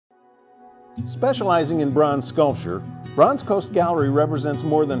Specializing in bronze sculpture, Bronze Coast Gallery represents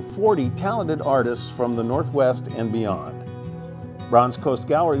more than 40 talented artists from the Northwest and beyond. Bronze Coast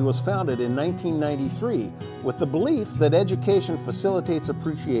Gallery was founded in 1993 with the belief that education facilitates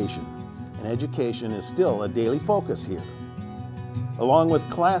appreciation, and education is still a daily focus here. Along with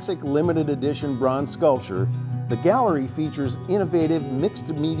classic limited edition bronze sculpture, the gallery features innovative mixed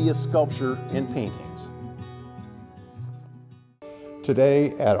media sculpture and paintings.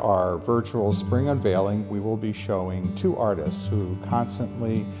 Today at our virtual spring unveiling, we will be showing two artists who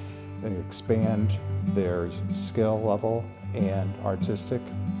constantly expand their skill level and artistic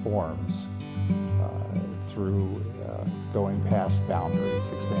forms through going past boundaries,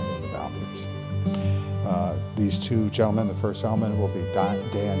 expanding the boundaries. These two gentlemen, the first gentleman will be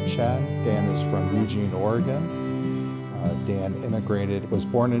Dan Chen. Dan is from Eugene, Oregon. Dan was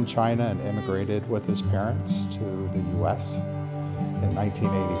born in China and immigrated with his parents to the U.S. in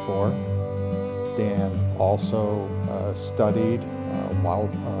 1984. Dan also studied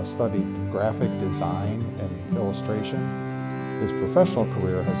graphic design and illustration. His professional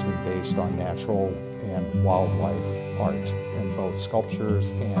career has been based on natural and wildlife art in both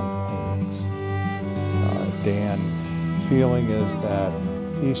sculptures and paintings. Dan's feeling is that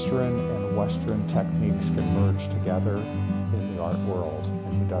Eastern and Western techniques can merge together in the art world,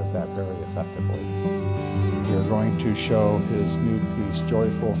 and he does that very effectively. We are going to show his new piece,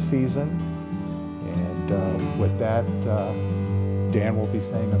 Joyful Season, and with that, Dan will be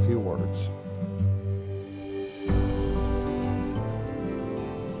saying a few words.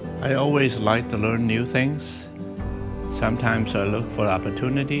 I always like to learn new things. Sometimes I look for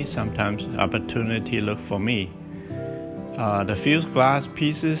opportunity, sometimes opportunity look for me. The fused glass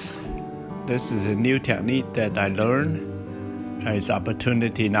pieces, this is a new technique that I learned. It's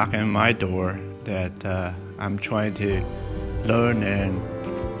opportunity knocking on my door that I'm trying to learn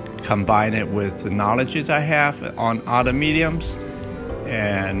and combine it with the knowledge I have on other mediums.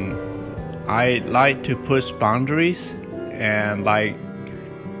 And I like to push boundaries, and like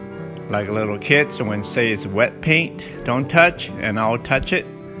little kids, when say it's wet paint, don't touch, and I'll touch it.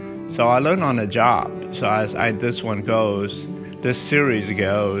 So I learn on the job. So as this series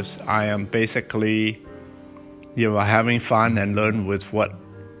goes, I am basically, having fun and learn with what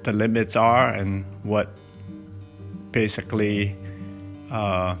the limits are and what basically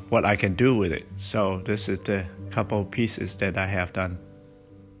what I can do with it. So this is the couple of pieces that I have done.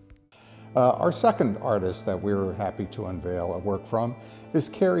 Our second artist that we're happy to unveil a work from is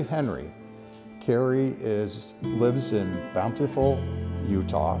Carrie Henry. Carrie lives in Bountiful,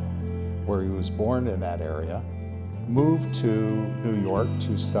 Utah, where he was born in that area, moved to New York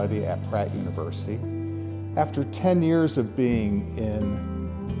to study at Pratt University. After 10 years of being in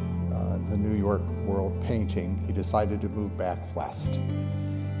the New York world painting, he decided to move back west.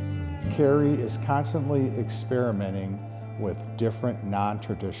 Carrie is constantly experimenting with different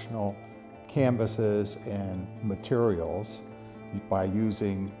non-traditional canvases and materials by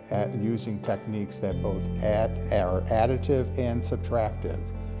using techniques that both are additive and subtractive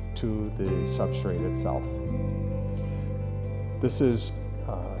to the substrate itself. This is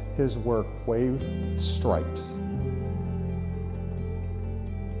his work, Wave Stripes.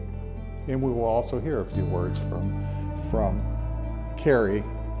 And we will also hear a few words from Carrie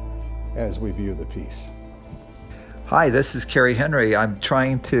as we view the piece. Hi, this is Carrie Henry. I'm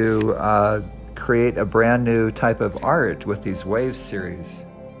trying to create a brand new type of art with these Waves series.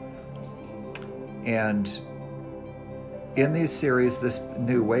 And in these series, this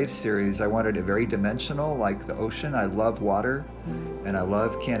new Wave series, I wanted it very dimensional, like the ocean. I love water, and I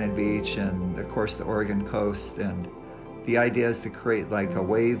love Cannon Beach, and of course the Oregon coast. And the idea is to create like a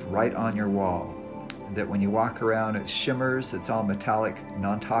wave right on your wall, that when you walk around, it shimmers. It's all metallic,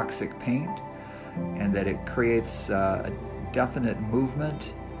 non-toxic paint, and that it creates a definite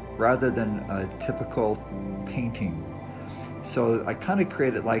movement rather than a typical painting. So I kind of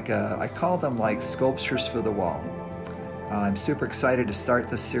created I call them like sculptures for the wall. I'm super excited to start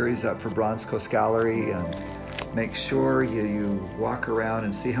this series up for Bronze Coast Gallery, and make sure you walk around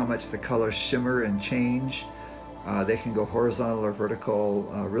and see how much the colors shimmer and change. They can go horizontal or vertical,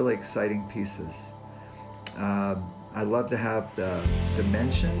 really exciting pieces. I love to have the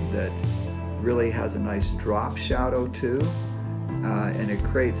dimension that really has a nice drop shadow too, and it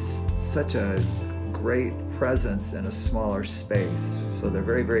creates such a great presence in a smaller space. So they're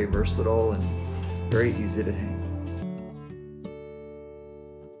very, very versatile and very easy to hang.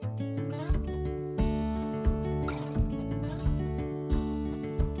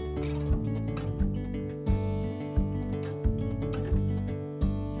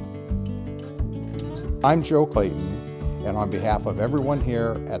 I'm Joe Clayton, and on behalf of everyone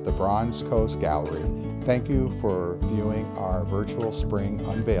here at the Bronze Coast Gallery, thank you for viewing our virtual spring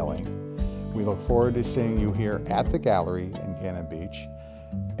unveiling. We look forward to seeing you here at the gallery in Cannon Beach.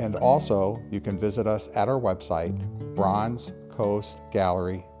 And also, you can visit us at our website,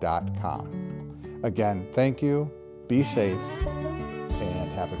 bronzecoastgallery.com. Again, thank you, be safe,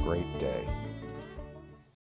 and have a great day.